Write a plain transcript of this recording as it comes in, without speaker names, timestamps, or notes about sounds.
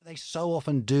they so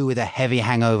often do with a heavy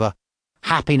hangover.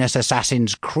 Happiness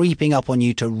assassins creeping up on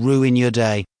you to ruin your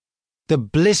day. The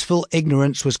blissful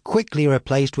ignorance was quickly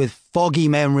replaced with foggy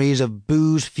memories of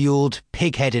booze-fueled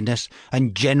pig-headedness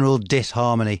and general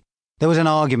disharmony. There was an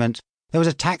argument, there was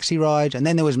a taxi ride, and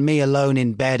then there was me alone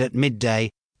in bed at midday,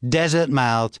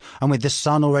 desert-mouthed, and with the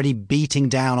sun already beating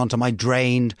down onto my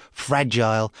drained,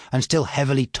 fragile, and still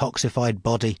heavily toxified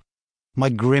body. My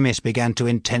grimace began to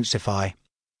intensify.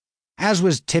 As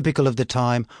was typical of the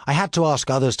time, I had to ask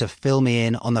others to fill me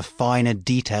in on the finer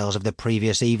details of the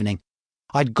previous evening.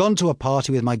 I'd gone to a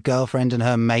party with my girlfriend and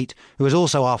her mate, who was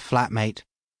also our flatmate.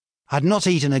 I'd not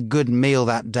eaten a good meal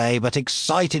that day, but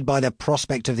excited by the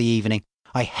prospect of the evening,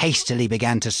 I hastily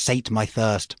began to sate my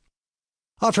thirst.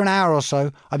 After an hour or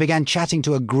so, I began chatting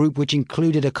to a group which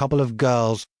included a couple of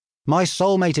girls. My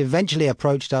soulmate eventually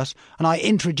approached us, and I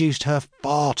introduced her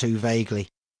far too vaguely.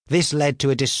 This led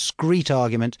to a discreet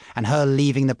argument and her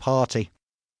leaving the party.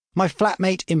 My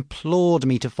flatmate implored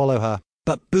me to follow her,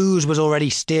 but booze was already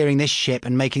steering this ship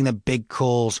and making the big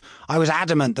calls. I was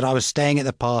adamant that I was staying at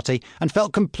the party and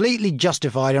felt completely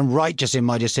justified and righteous in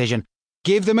my decision.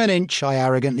 Give them an inch, I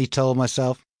arrogantly told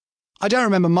myself. I don't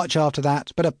remember much after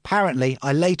that, but apparently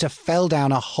I later fell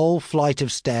down a whole flight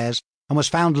of stairs and was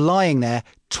found lying there,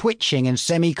 twitching and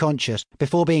semi-conscious,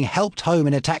 before being helped home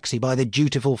in a taxi by the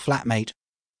dutiful flatmate.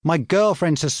 My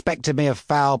girlfriend suspected me of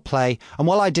foul play, and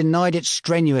while I denied it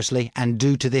strenuously, and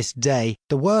do to this day,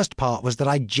 the worst part was that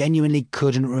I genuinely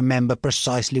couldn't remember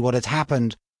precisely what had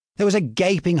happened. There was a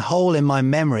gaping hole in my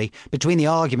memory between the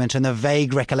argument and the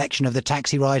vague recollection of the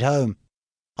taxi ride home.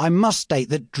 I must state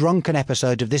that drunken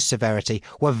episodes of this severity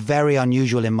were very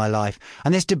unusual in my life,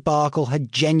 and this debacle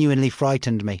had genuinely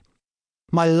frightened me.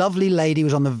 My lovely lady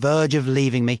was on the verge of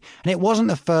leaving me, and it wasn't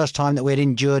the first time that we had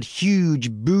endured huge,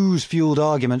 booze-fueled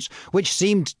arguments which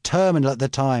seemed terminal at the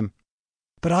time.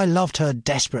 But I loved her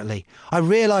desperately. I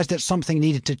realised that something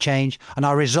needed to change, and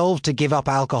I resolved to give up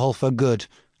alcohol for good.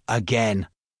 Again.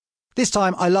 This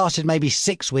time I lasted maybe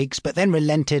 6 weeks, but then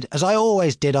relented, as I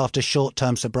always did after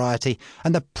short-term sobriety,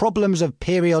 and the problems of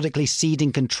periodically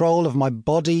ceding control of my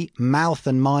body, mouth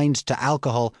and mind to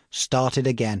alcohol started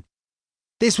again.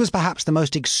 This was perhaps the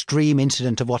most extreme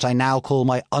incident of what I now call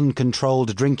my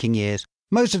uncontrolled drinking years.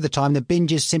 Most of the time the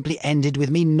binges simply ended with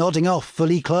me nodding off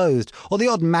fully clothed, or the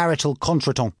odd marital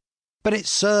contretemps. But it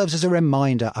serves as a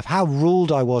reminder of how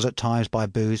ruled I was at times by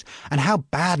booze, and how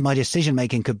bad my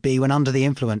decision-making could be when under the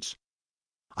influence.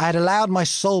 I had allowed my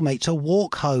soulmate to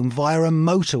walk home via a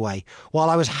motorway,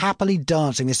 while I was happily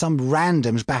dancing with some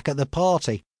randoms back at the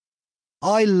party.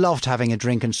 I loved having a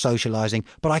drink and socialising,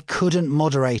 but I couldn't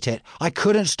moderate it. I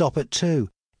couldn't stop at 2.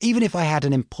 Even if I had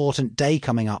an important day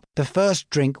coming up, the first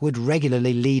drink would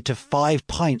regularly lead to 5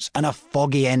 pints and a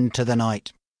foggy end to the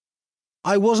night.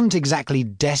 I wasn't exactly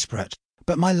desperate,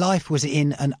 but my life was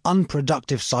in an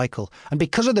unproductive cycle, and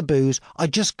because of the booze, I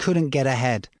just couldn't get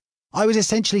ahead. I was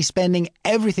essentially spending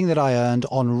everything that I earned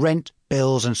on rent,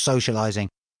 bills and socialising.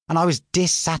 And I was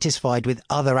dissatisfied with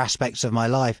other aspects of my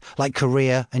life, like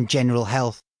career and general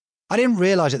health. I didn't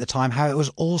realise at the time how it was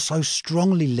all so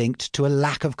strongly linked to a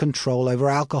lack of control over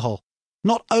alcohol.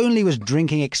 Not only was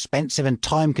drinking expensive and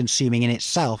time-consuming in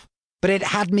itself, but it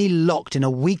had me locked in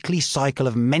a weekly cycle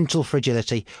of mental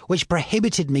fragility, which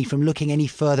prohibited me from looking any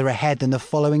further ahead than the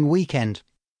following weekend.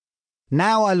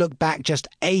 Now I look back just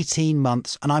 18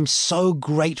 months, and I'm so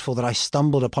grateful that I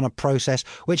stumbled upon a process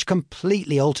which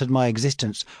completely altered my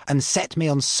existence and set me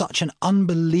on such an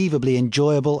unbelievably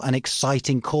enjoyable and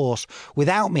exciting course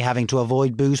without me having to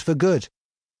avoid booze for good.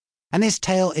 And this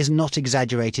tale is not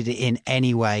exaggerated in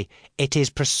any way. It is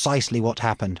precisely what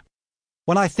happened.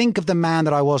 When I think of the man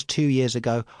that I was 2 years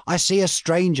ago, I see a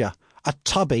stranger, a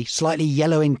tubby, slightly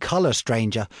yellow in colour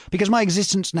stranger, because my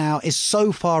existence now is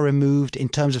so far removed in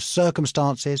terms of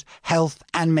circumstances, health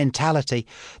and mentality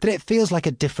that it feels like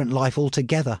a different life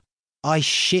altogether. I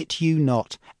shit you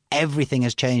not, everything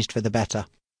has changed for the better.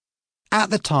 At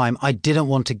the time, I didn't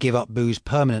want to give up booze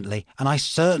permanently, and I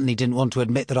certainly didn't want to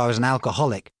admit that I was an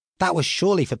alcoholic. That was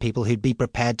surely for people who'd be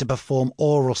prepared to perform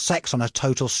oral sex on a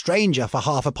total stranger for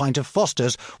half a pint of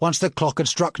Foster's once the clock had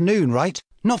struck noon, right?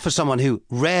 Not for someone who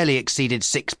rarely exceeded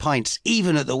 6 pints,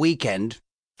 even at the weekend.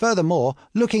 Furthermore,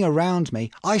 looking around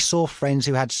me, I saw friends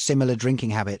who had similar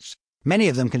drinking habits. Many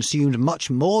of them consumed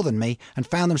much more than me and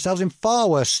found themselves in far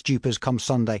worse stupors come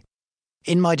Sunday.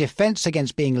 In my defence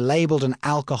against being labelled an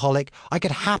alcoholic, I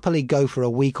could happily go for a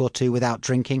week or 2 without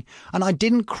drinking, and I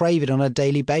didn't crave it on a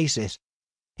daily basis.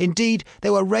 Indeed,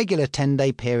 there were regular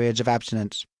 10-day periods of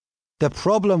abstinence. The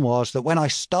problem was that when I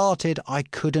started, I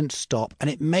couldn't stop, and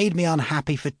it made me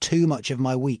unhappy for too much of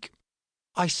my week.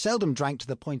 I seldom drank to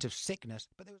the point of sickness, but there was